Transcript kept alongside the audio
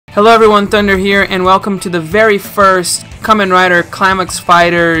Hello everyone, Thunder here, and welcome to the very first Kamen Rider Climax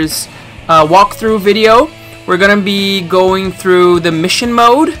Fighters walkthrough video. We're gonna be going through the mission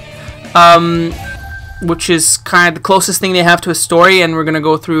mode, which is kind of the closest thing they have to a story, and we're gonna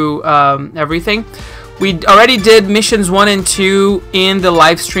go through everything. We already did missions 1 and 2 in the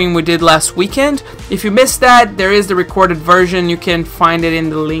live stream we did last weekend. If you missed that, there is the recorded version. You can find it in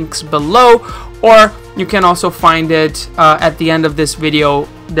the links below, or you can also find it at the end of this video.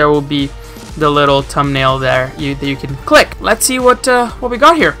 There will be the little thumbnail there that you can click. Let's see what we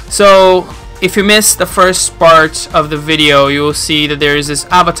got here. So if you missed the first part of the video, you will see that there is this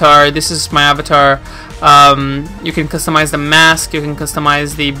avatar. This is my avatar. You can customize the mask. You can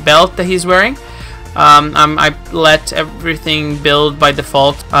customize the belt that he's wearing. I let everything build by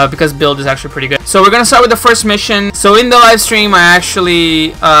default because build is actually pretty good. So we're gonna start with the first mission. So in the live stream, I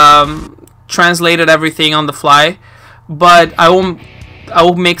actually translated everything on the fly, but I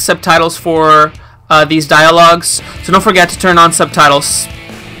will make subtitles for these dialogues. So don't forget to turn on subtitles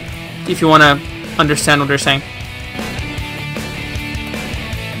if you want to understand what they're saying.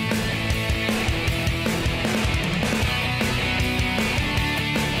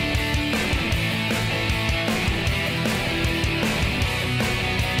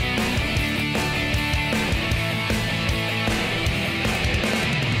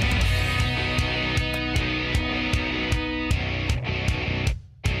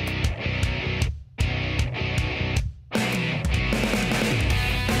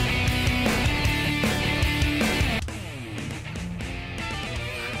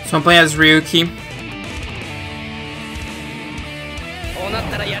 So I'm playing as Ryuki.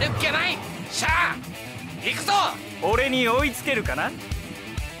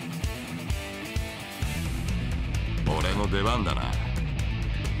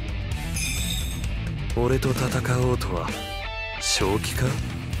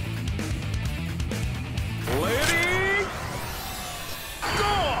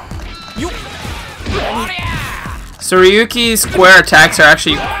 So Ryuki's square attacks are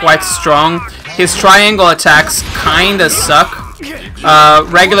actually quite strong. His triangle attacks kinda suck.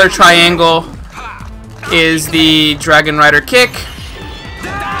 Regular triangle is the Dragon Rider kick,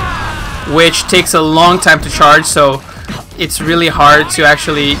 which takes a long time to charge, so it's really hard to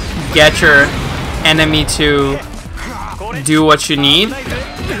actually get your enemy to do what you need.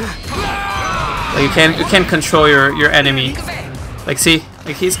 Like you can't control your enemy. Like see,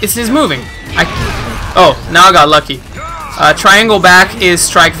 like he's moving. Oh, now I got lucky. Triangle back is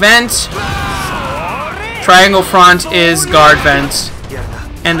strike vent. Triangle front is guard vent.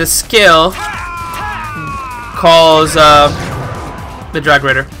 And the skill calls the Drag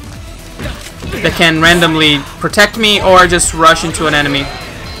Rider that can randomly protect me or just rush into an enemy.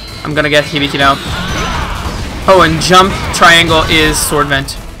 I'm gonna get Hibiki now. Oh, and jump triangle is sword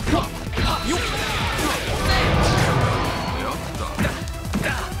vent.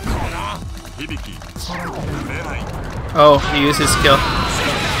 Oh, he used his skill.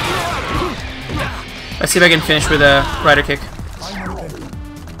 Let's see if I can finish with a rider kick.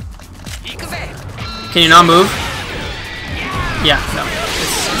 Can you not move? Yeah, no.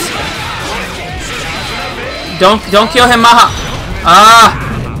 Don't kill him, Maha. Ah!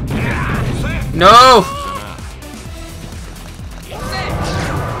 No!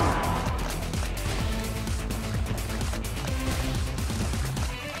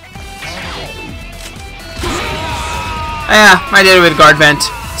 Yeah, I did it with guard vent.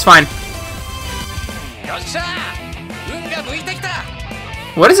 It's fine.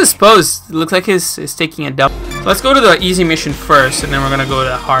 What is this pose? It looks like he's taking a double. So let's go to the easy mission first, and then we're gonna go to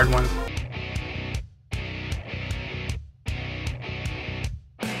the hard one.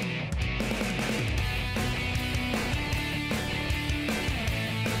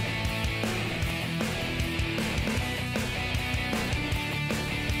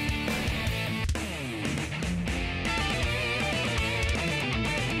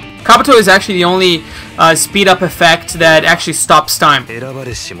 Kabuto is actually the only speed up effect that actually stops time.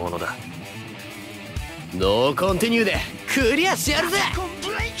 No continueでクリアしやるぜ。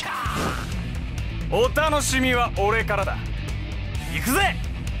お楽しみは俺からだ。行くぜ。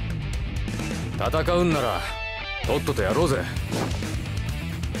戦うんならとっととやろうぜ。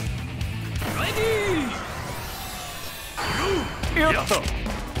やった。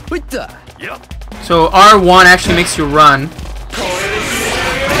ほいった。So R1 actually makes you run.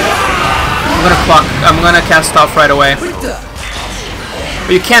 I'm gonna cast off right away.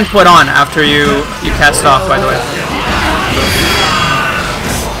 But you can't put on after you cast off, by the way.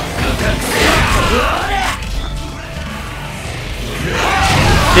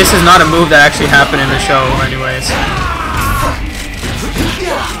 This is not a move that actually happened in the show anyways.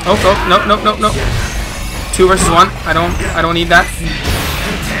 Oh, oh, no, no, no, no. 2 versus 1. I don't need that.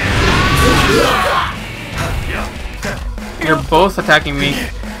 You're both attacking me.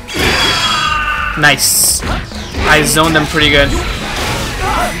 Nice. I zoned them pretty good.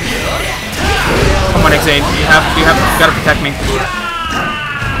 Come on, Xaid. You gotta protect me.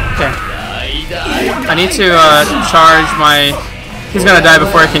 Okay. I need to charge my. He's gonna die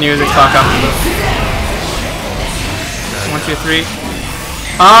before I can use it. Clock up. 1, 2, 3.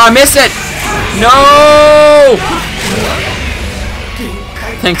 Ah, I missed it. No.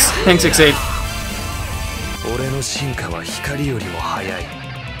 Thanks, Xaid.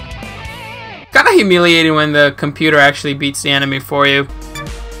 Kinda humiliating when the computer actually beats the enemy for you.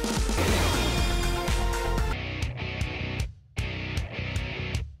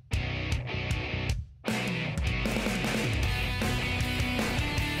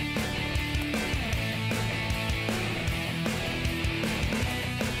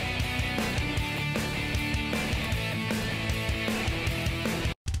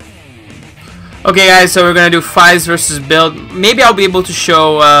 Okay guys, so we're gonna do Fi's versus build. Maybe I'll be able to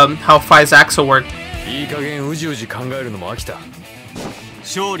show how Fi's axle work.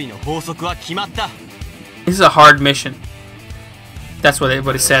 This is a hard mission. That's what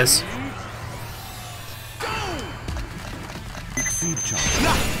it says.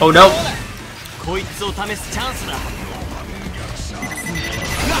 Oh no!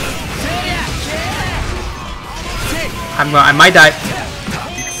 I might die.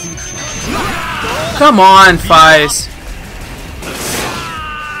 Come on, Fi's.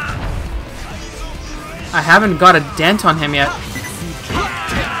 I haven't got a dent on him yet.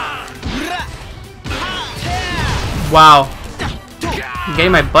 Wow. I'm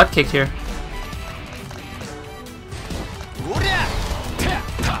getting my butt kicked here.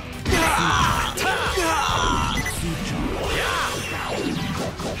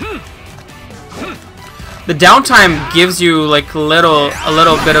 The downtime gives you like a little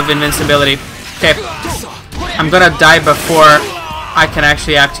bit of invincibility. Okay, I'm gonna die before I can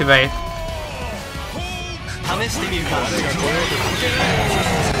actually activate.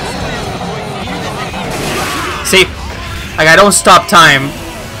 See, like I don't stop time,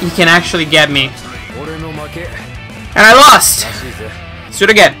 he can actually get me. And I lost! Let's do it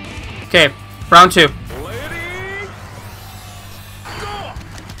again. Okay, round 2.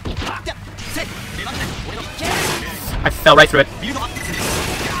 I fell right through it.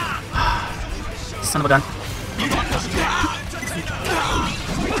 Son of a gun.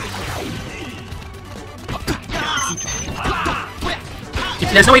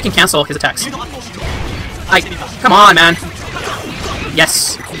 There's no way you can cancel his attacks. Come on, man.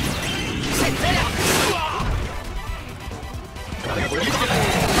 Yes.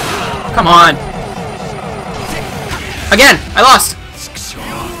 Come on. Again, I lost.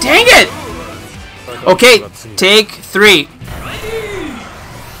 Dang it. Okay, take 3.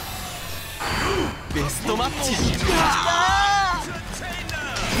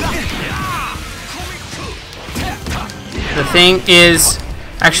 The thing is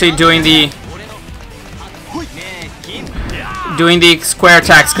actually doing the square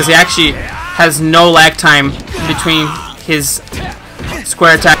attacks because he actually has no lag time between his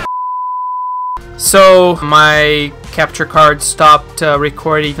square attack. So my capture card stopped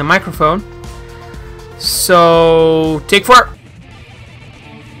recording the microphone. So take 4.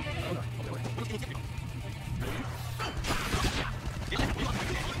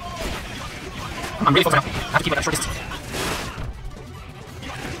 I'm really focused now. I have to keep it at short distance.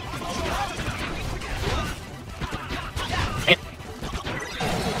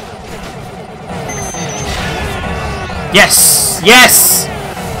 Yes! Yes!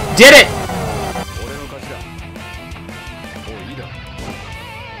 Did it!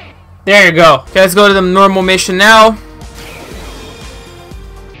 There you go. Okay, let's go to the normal mission now.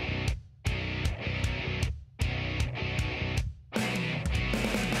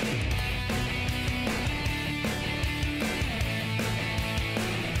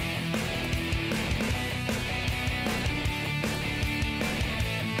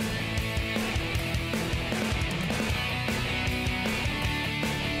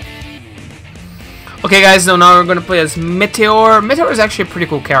 Okay guys, so now we're gonna play as Meteor. Meteor is actually a pretty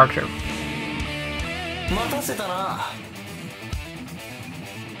cool character.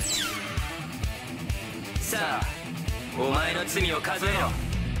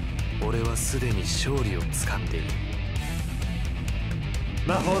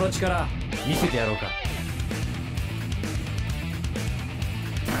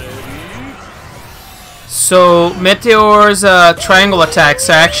 So Meteor's triangle attacks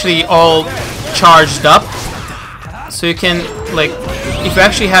are actually all charged up, so you can like if you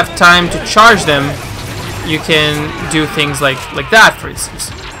actually have time to charge them, you can do things like that, for instance.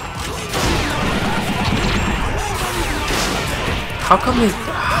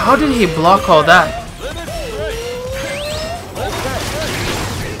 How did he block all that?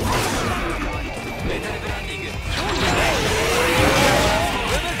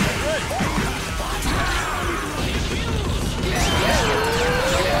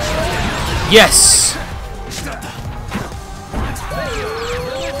 Yes!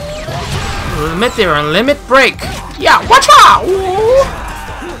 Limit there and limit break. Yeah, watch out! Ooh.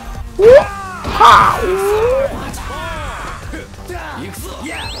 Ooh. Ha.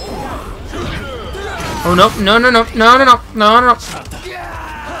 Oh no, no, no, no, no, no, no, no, no.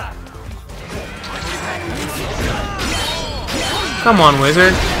 Come on,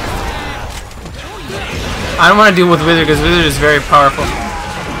 Wizard. I don't want to deal with Wizard because Wizard is very powerful.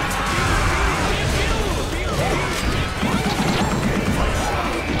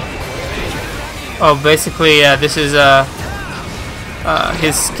 Oh, basically, this is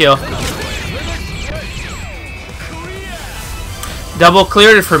his skill. Double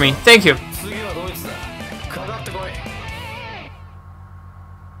cleared it for me. Thank you.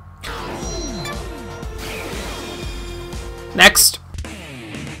 Next.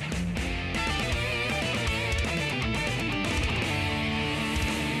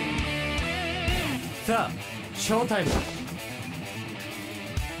 Showtime.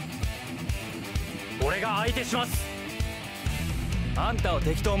 俺が相手します。あんたを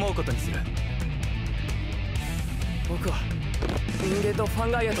敵と思うことにする。僕は人間とファ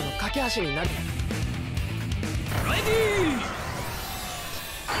ンガイアとの架け橋になる。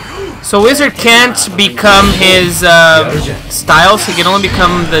So Wizard can't become his styles. He can only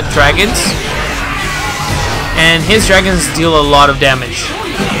become the dragons, and his dragons deal a lot of damage.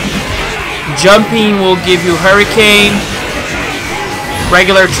 Jumping will give you Hurricane,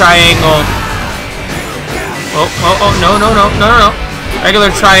 regular triangle. Oh, oh, oh, no, no, no, no, no, no.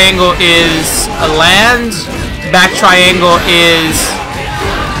 Regular triangle is a land, back triangle is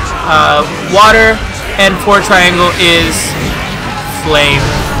water, and forward triangle is flame.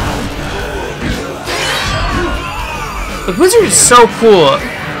 The Wizard is so cool.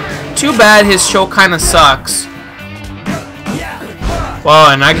 Too bad his show kind of sucks.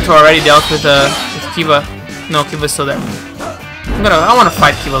 Wow, and Nagito already dealt with Kiba. No, Kiba's still there. I want to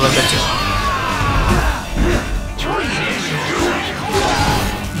fight Kiba a little bit too.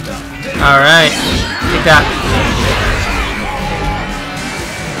 Alright, take that.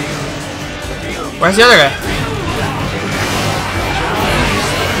 Where's the other guy?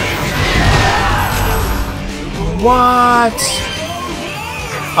 What?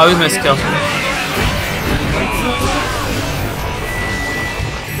 Oh, he's my skill.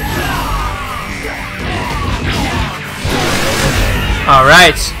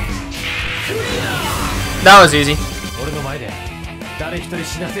 Alright. That was easy.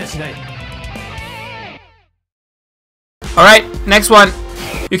 Alright, next one.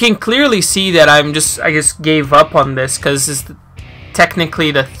 You can clearly see that I just gave up on this because this is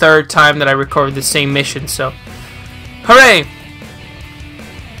technically the third time that I recorded the same mission, so hooray!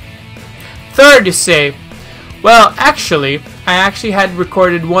 Third, you say? Well, actually, I actually had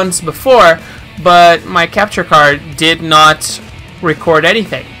recorded once before, but my capture card did not record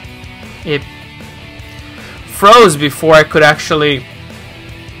anything. It froze before I could actually,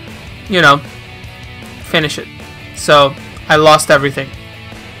 you know, finish it. So I lost everything.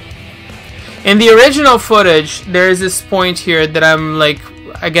 In the original footage, there is this point here that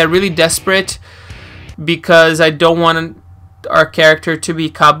I get really desperate because I don't want our character to be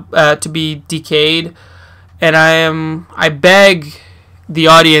decayed, and I beg the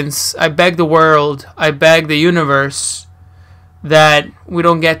audience, I beg the world, I beg the universe that we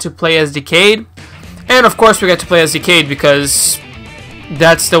don't get to play as Decayed. And of course we get to play as Decayed because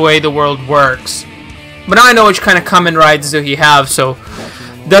that's the way the world works. But now I know which kind of Kamen rides does he have, so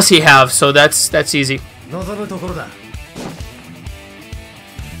that's easy.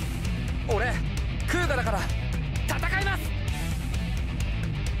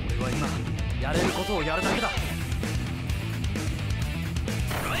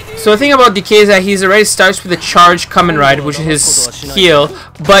 So the thing about Decay is that he's already starts with a charged Kamen Ride, which is his heal,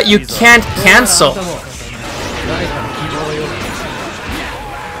 but you can't cancel.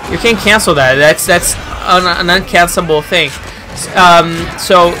 You can't cancel that. That's an uncancelable thing.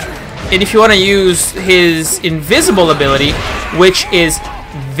 And if you want to use his invisible ability, which is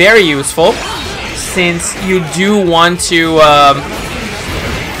very useful, since you do want to,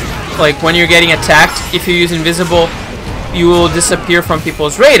 like when you're getting attacked, if you use invisible, you will disappear from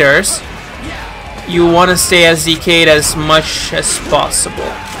people's radars. you want to stay as DK'd as much as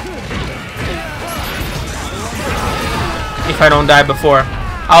possible. If I don't die before,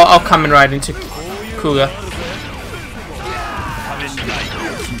 I'll come and ride into Kuga.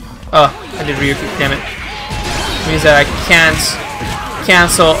 Oh, I did Ryuki, damn it. Means that I can't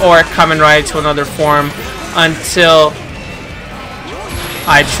cancel or come and ride to another form until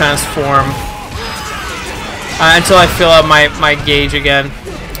I transform. Until I fill up my gauge again.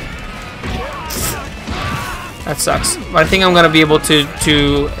 That sucks. But I think I'm gonna be able to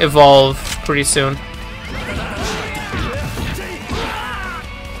evolve pretty soon.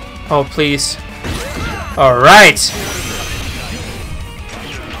 Oh please. Alright.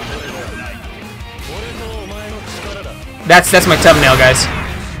 That's my thumbnail, guys.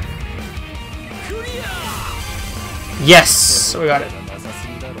 Yes, we got it.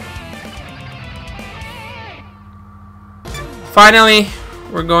 Finally,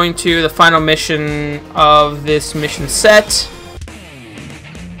 we're going to the final mission of this mission set.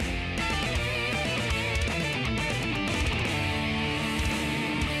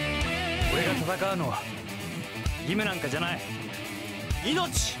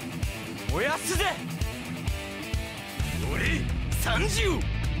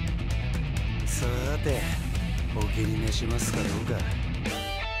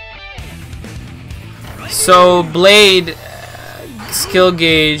 So Blade skill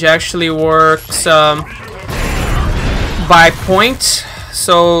gauge actually works by point.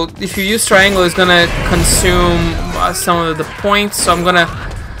 So if you use triangle, it's gonna consume some of the points. So I'm gonna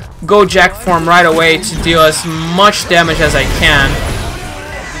go Jack form right away to deal as much damage as I can.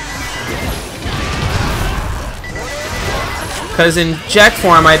 Because in Jack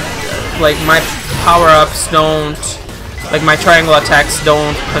form, my power-ups don't, like my triangle attacks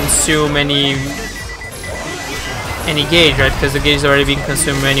don't consume any gauge, right? Because the gauge is already being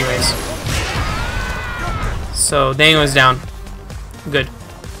consumed anyways. So Dango is down. Good.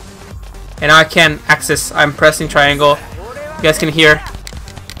 And now I can access. I'm pressing triangle. You guys can hear.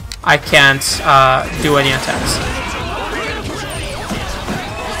 I can't do any attacks.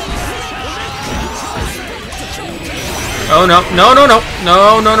 Oh no! No! No! No!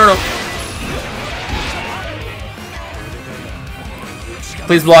 No! No! No! No!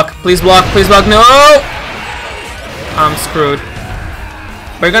 Please block! Please block! Please block! No! I'm screwed.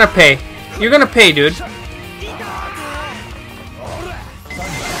 But you're gonna pay. You're gonna pay, dude.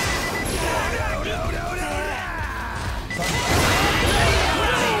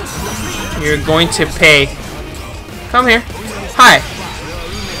 You're going to pay. Come here. Hi.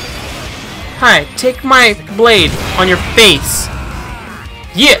 Hi. Take my blade on your face.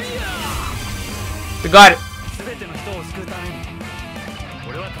 Yeah. We got it.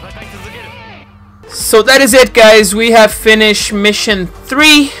 So that is it, guys. We have finished mission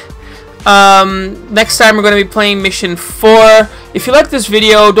 3. Next time we're going to be playing mission 4. If you like this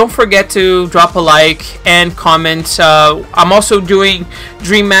video, don't forget to drop a like and comment. I'm also doing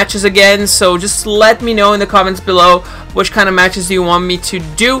dream matches again, so just let me know in the comments below which kind of matches do you want me to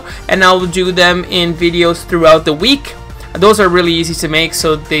do, and I'll do them in videos throughout the week. Those are really easy to make,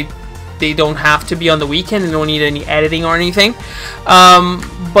 so they don't have to be on the weekend and don't need any editing or anything.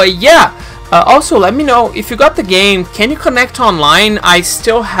 But yeah. Also, let me know if you got the game. Can you connect online? I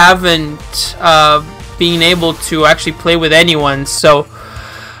still haven't been able to actually play with anyone. So,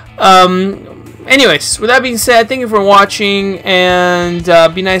 anyways, with that being said, thank you for watching, and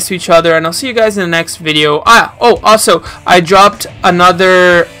be nice to each other. And I'll see you guys in the next video. Oh, also, I dropped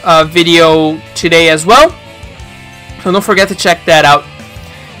another video today as well, so don't forget to check that out.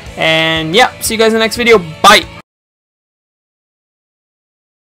 And yeah, see you guys in the next video. Bye.